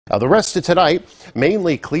The rest of tonight,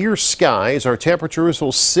 mainly clear skies. Our temperatures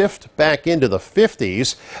will sift back into the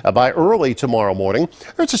 50s by early tomorrow morning.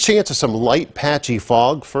 There's a chance of some light patchy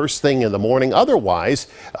fog first thing in the morning. Otherwise,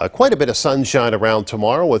 quite a bit of sunshine around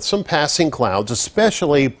tomorrow with some passing clouds,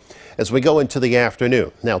 especially as we go into the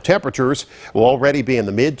afternoon. Now, temperatures will already be in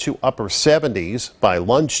the mid to upper 70s by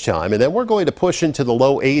lunchtime, and then we're going to push into the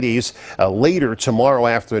low 80s later tomorrow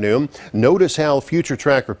afternoon. Notice how Future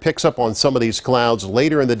Tracker picks up on some of these clouds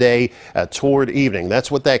later in the day toward evening. That's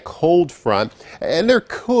with that cold front, and there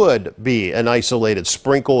could be an isolated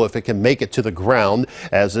sprinkle if it can make it to the ground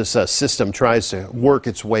as this system tries to work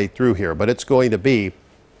its way through here, but it's going to be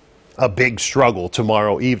a big struggle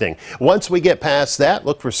tomorrow evening. Once we get past that,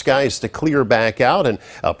 look for skies to clear back out and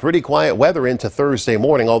pretty quiet weather into Thursday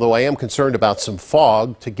morning, although I am concerned about some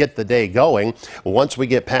fog to get the day going. Once we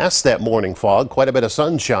get past that morning fog, quite a bit of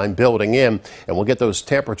sunshine building in, and we'll get those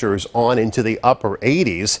temperatures on into the upper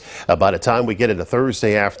 80s by the time we get into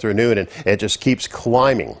Thursday afternoon, and it just keeps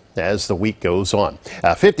climbing as the week goes on.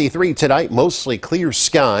 53 tonight, mostly clear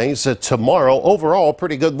skies. Tomorrow, overall,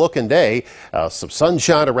 pretty good looking day. Some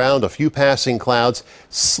sunshine around, a few passing clouds,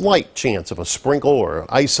 slight chance of a sprinkle or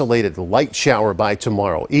isolated light shower by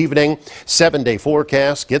tomorrow evening. 7-day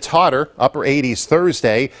forecast gets hotter, upper 80s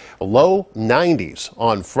Thursday, low 90s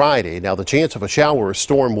on Friday. Now, the chance of a shower or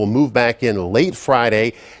storm will move back in late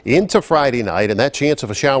Friday into Friday night, and that chance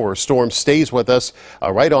of a shower or storm stays with us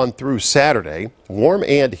right on through Saturday. Warm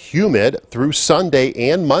and humid through Sunday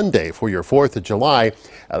and Monday for your 4th of July.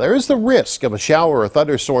 There is the risk of a shower or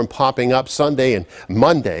thunderstorm popping up Sunday and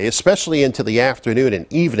Monday, especially into the afternoon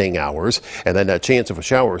and evening hours. And then a chance of a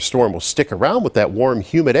shower or storm will stick around with that warm,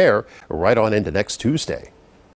 humid air right on into next Tuesday.